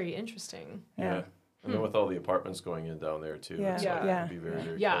very interesting. Yeah. And then with all the apartments going in down there too, Yeah. it's like, Yeah. it could be very,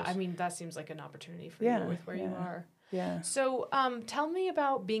 very Yeah, close. I mean, that seems like an opportunity for Yeah, you with where you yeah. are. Yeah. So, tell me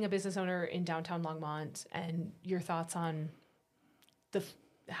about being a business owner in downtown Longmont and your thoughts on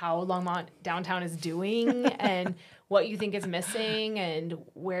how Longmont downtown is doing and what you think is missing and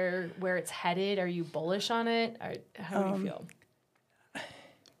where it's headed. Are you bullish on it? Or how do you feel?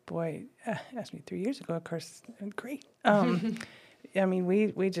 Boy, asked me 3 years ago, of course, great. I mean,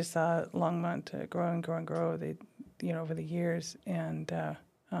 we just saw Longmont grow and grow and grow, over the years. And,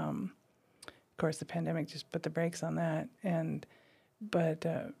 of course, the pandemic just put the brakes on that. But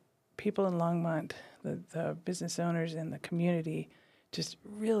people in Longmont, the business owners and the community, just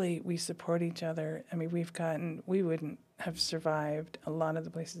really, we support each other. I mean, we wouldn't have survived. A lot of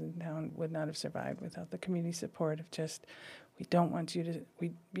the places in town would not have survived without the community support of just, we don't want you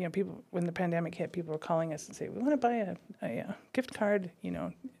to, people, when the pandemic hit, people were calling us and say, we want to buy a gift card.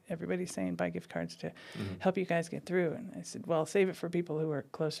 Everybody's saying buy gift cards to help you guys get through. And I said, well, save it for people who are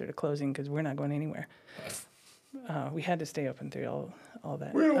closer to closing because we're not going anywhere. we had to stay open through all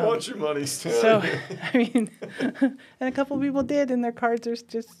that. We don't want your money, Stan. So, I mean, and a couple of people did, and their cards are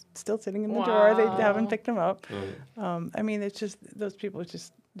just still sitting in the drawer. They haven't Wow. picked them up. Mm. I mean, it's just those people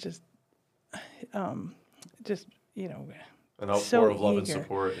just you know, An outpour so of love and eager.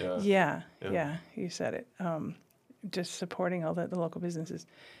 support. Yeah. yeah, Yeah. you said it. Just supporting all the local businesses,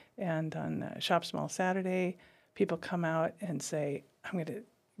 and on Shop Small Saturday, people come out and say, "I'm going to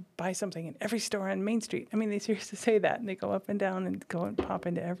buy something in every store on Main Street." I mean, they seriously say that, and they go up and down and go and pop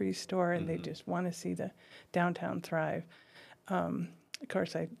into every store, and they just want to see the downtown thrive. Of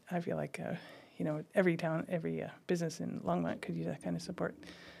course, I feel like you know, every town, every business in Longmont could use that kind of support.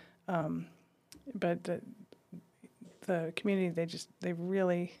 But the community, they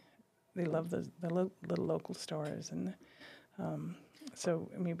really love the little local stores, and so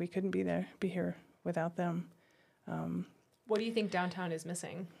I mean, we couldn't be here without them. What do you think downtown is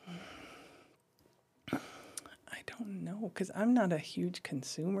missing? I don't know, because I'm not a huge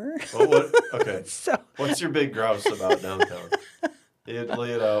consumer. Well, okay. So What's your big grouse about downtown? Lay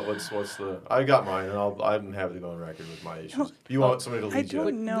it out. What's the? I got mine, and I'm happy to go on record with my issues. You want somebody to I lead you?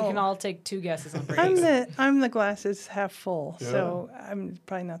 don't know. We can all take 2 guesses on I'm Brady's. the glasses half full, Yeah. so I'm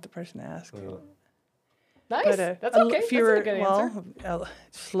probably not the person to ask. Yeah. Nice. But That's okay. fewer, That's a good answer.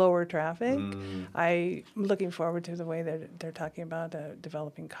 slower traffic. Mm, I'm looking forward to the way that they're talking about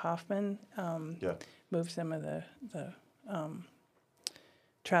developing Kaufman. yeah. Move some of the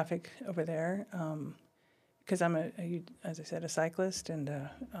traffic over there. Because I'm as I said, a cyclist, and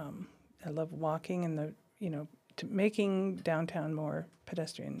I love walking, and making downtown more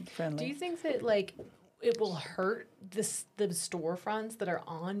pedestrian friendly. Do you think that like it will hurt the storefronts that are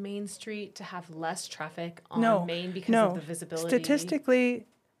on Main Street to have less traffic on Main because of the visibility? Statistically,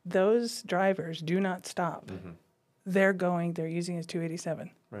 those drivers do not stop. Mm-hmm. They're using as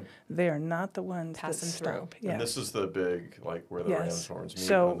 287. Right. They are not the ones Passing that through. stop. Yeah. And this is the big, like, where the Yes. Rams horns meet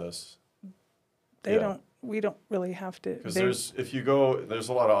So on this. They Yeah. don't. We don't really have to. Because they- there's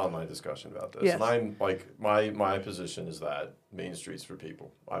a lot of online discussion about this. Yes. And I'm like, my position is that Main Street's for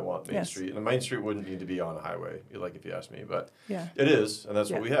people. I want Main Yes. Street. And Main Street wouldn't need to be on a highway, like if you ask me, but Yeah. it is, and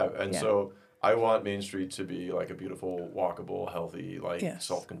that's what Yeah. we have. And Yeah. so I want Main Street to be like a beautiful, walkable, healthy, like Yes.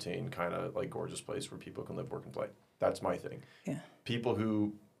 self-contained kind of like gorgeous place where people can live, work, and play. That's my thing. Yeah. People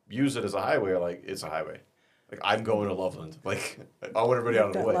who use it as a highway are like, it's a highway. Like, I'm going to Loveland. Like, I want everybody out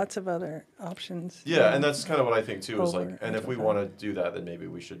of the Got way. lots of other options. Yeah, and that's kind of what I think too. Is Over like, and if and we over. want to do that, then maybe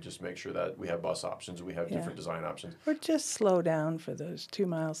we should just make sure that we have bus options, we have Yeah. different design options. Or just slow down for those 2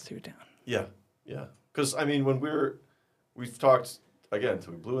 miles through town. Yeah, yeah. Because I mean, when we've talked again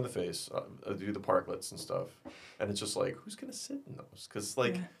till we blew in the face, do the parklets and stuff, and it's just like, who's gonna sit in those? Because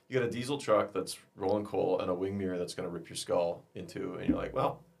like, Yeah. you got a diesel truck that's rolling coal and a wing mirror that's gonna rip your skull into, and you're like,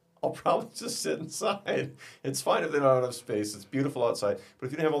 well, I'll probably just sit inside. It's fine if they don't have enough space. It's beautiful outside, but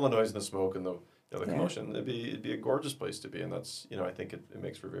if you don't have all the noise and the smoke and the Yeah. commotion, it'd be a gorgeous place to be, and that's I think it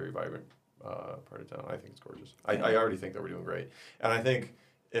makes for a very vibrant part of town. I think it's gorgeous. Yeah. I already think that we're doing great, and I think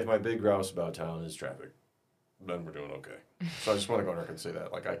if my big grouse about town is traffic, then we're doing okay. So I just want to go on record and say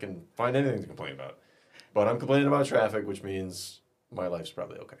that. Like, I can find anything to complain about, but I'm complaining about traffic, which means my life's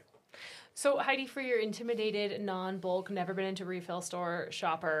probably okay. So Heidi, for your intimidated, non-bulk, never been into refill store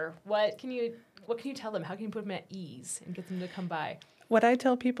shopper, what can you tell them? How can you put them at ease and get them to come by? What I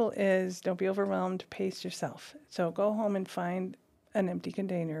tell people is don't be overwhelmed, pace yourself. So go home and find an empty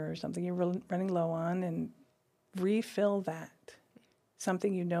container or something you're running low on and refill that.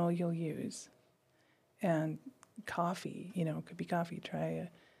 Something you know you'll use. And coffee, it could be coffee. Try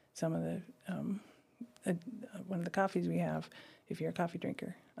some of the, one of the coffees we have if you're a coffee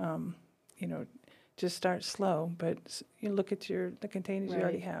drinker. Just start slow, but you look at the containers you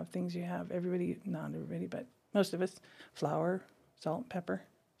already Right. have, things you have. Everybody, not everybody, but most of us, flour, salt, pepper,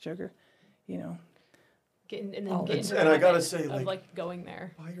 sugar, And then All get it's- into and the I gotta habit say, of like- going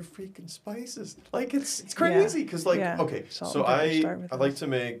there. Buy your freaking spices. Like, it's crazy because Yeah. okay, Salt so and pepper, start I with like those. to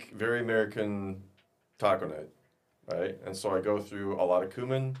make very American taco night, right? And so I go through a lot of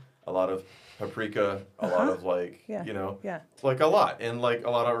cumin, a lot of paprika, a lot Uh-huh. of like Yeah. Yeah. like a lot, and like a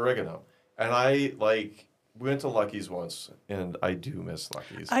lot of oregano. And we went to Lucky's once, and I do miss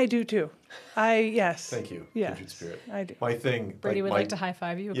Lucky's. I do too. Yes. Thank you, Yes, Kindred Spirit. I do. My thing, Brady would my, like to high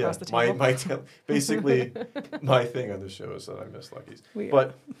five you yeah, across the table. basically my thing on the show is that I miss Lucky's. We-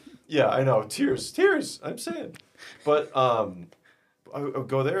 Yeah, I know, tears. I'm saying, but I would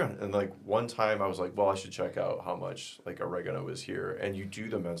go there, and like one time I was like, well, I should check out how much like oregano is here, and you do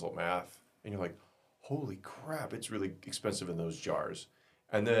the mental math, and you're like, holy crap, it's really expensive in those jars,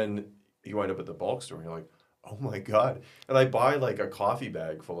 and then you wind up at the bulk store, and you're like, oh my God. And I buy like a coffee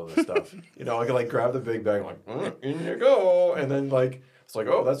bag full of this stuff. You know, I can like grab the big bag, like, in you go. And then like, it's like,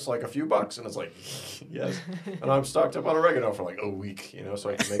 oh, that's like a few bucks. And it's like, yes. And I'm stocked up on oregano for like a week, you know, so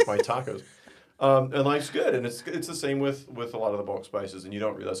I can make my tacos. And life's good. And it's the same with a lot of the bulk spices. And you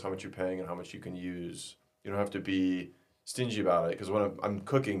don't realize how much you're paying and how much you can use. You don't have to be stingy about it. Because when I'm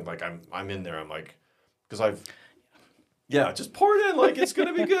cooking, like I'm in there, I'm like, because just pour it in. Like, it's going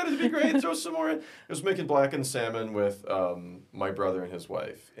to be good. It'll be great. Throw some more in. I was making blackened salmon with my brother and his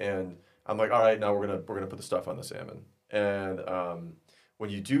wife. And I'm like, all right, now we're gonna put the stuff on the salmon. And when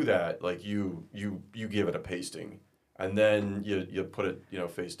you do that, like you give it a pasting. And then you put it, you know,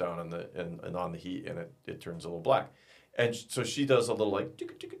 face down on the heat, and it turns a little black. And so she does a little like,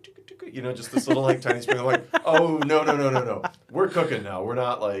 you know, just this little like tiny spoon. I'm like, oh, no. We're cooking now. We're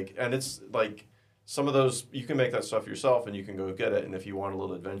not like, and it's like, some of those, you can make that stuff yourself and you can go get it. And if you want a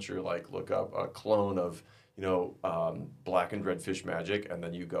little adventure, like look up a clone of, you know, blackened red fish magic. And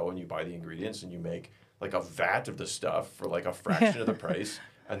then you go and you buy the ingredients and you make like a vat of the stuff for like a fraction of the price.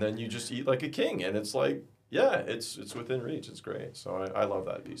 And then you just eat like a king. And it's like, yeah, it's within reach. It's great. So I love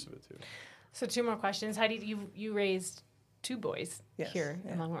that piece of it too. So 2 more questions. Heidi, you raised 2 boys here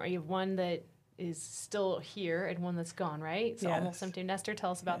in Longmont. You have one that is still here and one that's gone, right? So almost empty nester.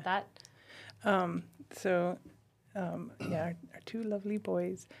 Tell us about that. Our 2 lovely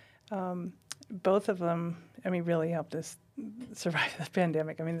boys, both of them, I mean, really helped us survive the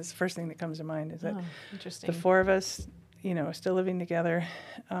pandemic. I mean, that's the first thing that comes to mind is that the 4 of us, you know, still living together.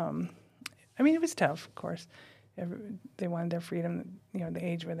 I mean, it was tough, of course. They wanted their freedom, you know, the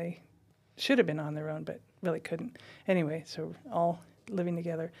age where they should have been on their own, but really couldn't. Anyway, so all living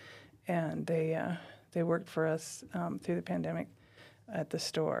together, and they worked for us through the pandemic at the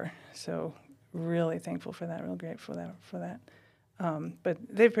store. So really thankful for that, real grateful for that. But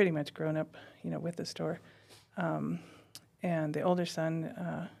they've pretty much grown up, you know, with the store. And the older son,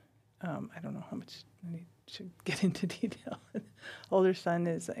 I don't know how much I should get into detail. Older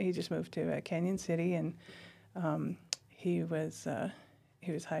son he just moved to Canyon City, and he was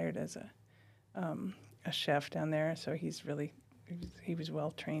hired as a chef down there. So he was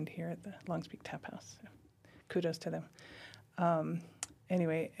well trained here at the Longs Peak Tap House. So kudos to them.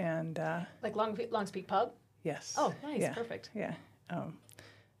 Anyway, and like Longs Peak Pub. Yes. Oh, nice, yeah, perfect. Yeah.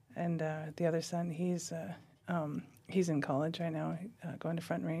 And the other son, he's in college right now, going to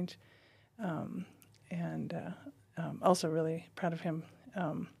Front Range, and also really proud of him.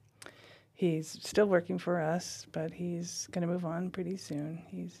 He's still working for us, but he's going to move on pretty soon.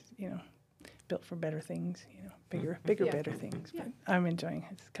 He's, you know, built for better things, you know, bigger, better things. But I'm enjoying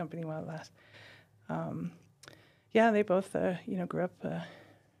his company while it lasts. They both, you know, grew up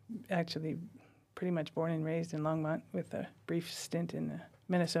actually pretty much born and raised in Longmont with a brief stint in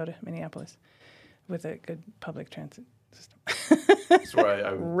Minneapolis, with a good public transit system. That's where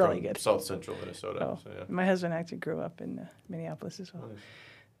I'm really from good. South Central Minnesota. Oh, so, yeah. My husband actually grew up in Minneapolis as well. Nice.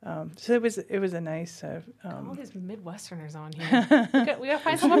 So it was a nice. All these Midwesterners on here. we got to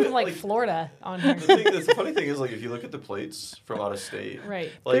find someone from like Florida on here. The funny thing is, like, if you look at the plates from out of state,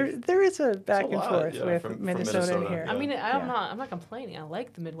 Right. like, there is a back and lot, forth yeah, with from Minnesota and here. Yeah. I mean, I'm not complaining. I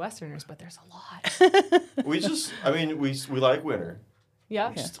like the Midwesterners, but there's a lot. we like winter. Yeah.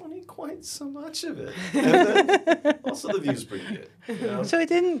 We just don't eat quite so much of it. And then also the view's pretty good. You know? So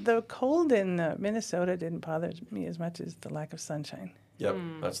the cold in Minnesota didn't bother me as much as the lack of sunshine. Yep,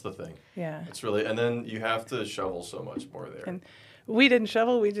 that's the thing. Yeah. It's really, and then you have to shovel so much more there. And we didn't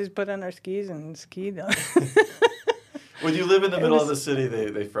shovel. We just put on our skis and skied. When you live in the middle of the city,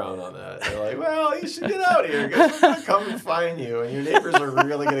 they frown on that. They're like, well, you should get out here because we're going to come and find you, and your neighbors are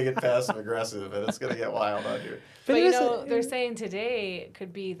really going to get passive aggressive, and it's going to get wild out here. But you know, they're saying today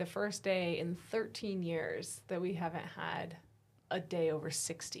could be the first day in 13 years that we haven't had a day over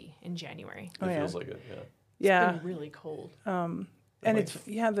 60 in January. It feels like it, yeah. It's been really cold. And it's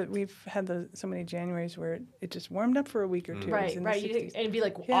that we've had so many Januaries where it just warmed up for a week or two. Right. And it'd be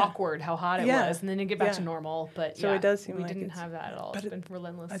like awkward how hot it was, and then it'd get back to normal. But so it does seem we like didn't have that at all. It's been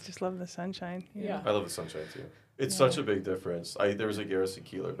relentless. I just love the sunshine. Yeah. I love the sunshine too. It's such a big difference. There was a Garrison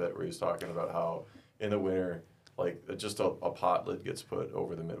Keillor bit where he was talking about how in the winter, like just a pot lid gets put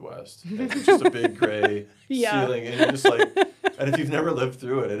over the Midwest. And it's just a big gray ceiling, and you're just like, and if you've never lived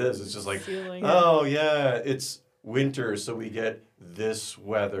through it, it's just like, ceiling. Oh yeah, it's winter, so we get this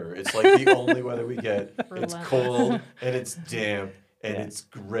weather. It's like the only weather we get. It's cold and it's damp and it's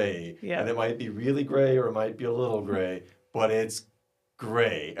gray. Yeah. And it might be really gray or it might be a little gray, but it's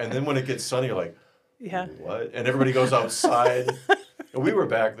gray. And then when it gets sunny, you're like, what? And everybody goes outside And we were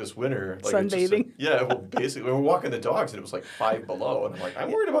back this winter. Like Sunbathing. Yeah, well, basically, we were walking the dogs and it was like 5 below. And I'm like,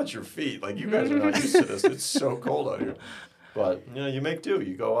 I'm worried about your feet. Like, you guys are not used to this. It's so cold out here. But, you make do.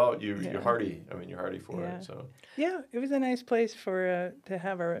 You go out, you're hardy. I mean, you're hardy for it. So Yeah, it was a nice place for to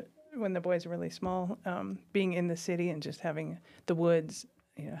have when the boys were really small, being in the city and just having the woods,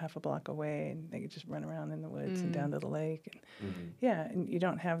 half a block away, and they could just run around in the woods and down to the lake. And and you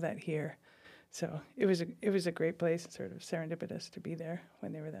don't have that here. So it was a great place, sort of serendipitous to be there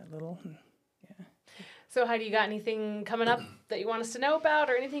when they were that little. And, So Heidi, you got anything coming up that you want us to know about,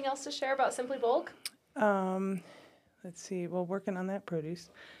 or anything else to share about Simply Bulk? Let's see. Well, working on that produce,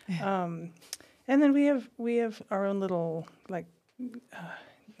 and then we have our own little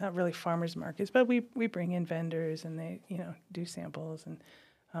not really farmers markets, but we bring in vendors and they do samples and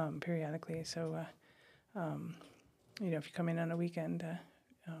periodically. So if you come in on a weekend,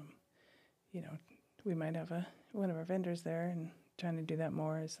 we might have one of our vendors there, and trying to do that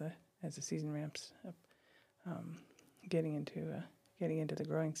more as the season ramps up, getting into the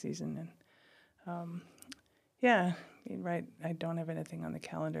growing season. And right. I don't have anything on the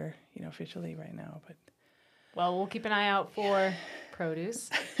calendar, officially right now, but. Well, we'll keep an eye out for produce,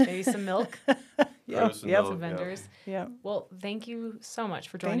 maybe some milk, some vendors. Yeah. Well, thank you so much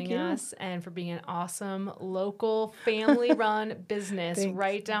for joining us and for being an awesome local family-run business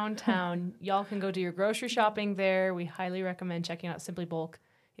right downtown. Y'all can go do your grocery shopping there. We highly recommend checking out Simply Bulk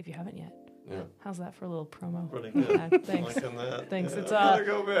if you haven't yet. Yeah. How's that for a little promo? Pretty good. Thanks. Liking that. Thanks. Yeah. It's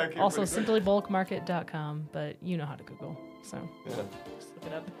Go back here also simplybulkmarket.com, but you know how to Google, so yeah. just look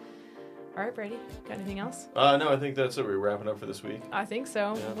it up. All right, Brady, got anything else? No, I think that's it. We're wrapping up for this week. I think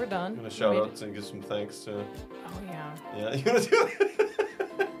so. Yeah. We're done. I'm going to shout outs and give some thanks to... Oh, yeah. Yeah, you want to do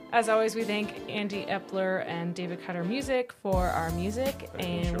it? As always, we thank Andy Epler and David Cutter Music for our music,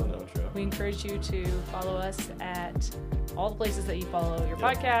 and we encourage you to follow us at all the places that you follow your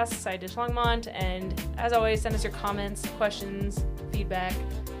podcast, Side Dish Longmont, and as always, send us your comments, questions, feedback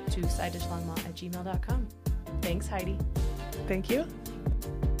to sidedishlongmont@gmail.com. Thanks, Heidi. Thank you.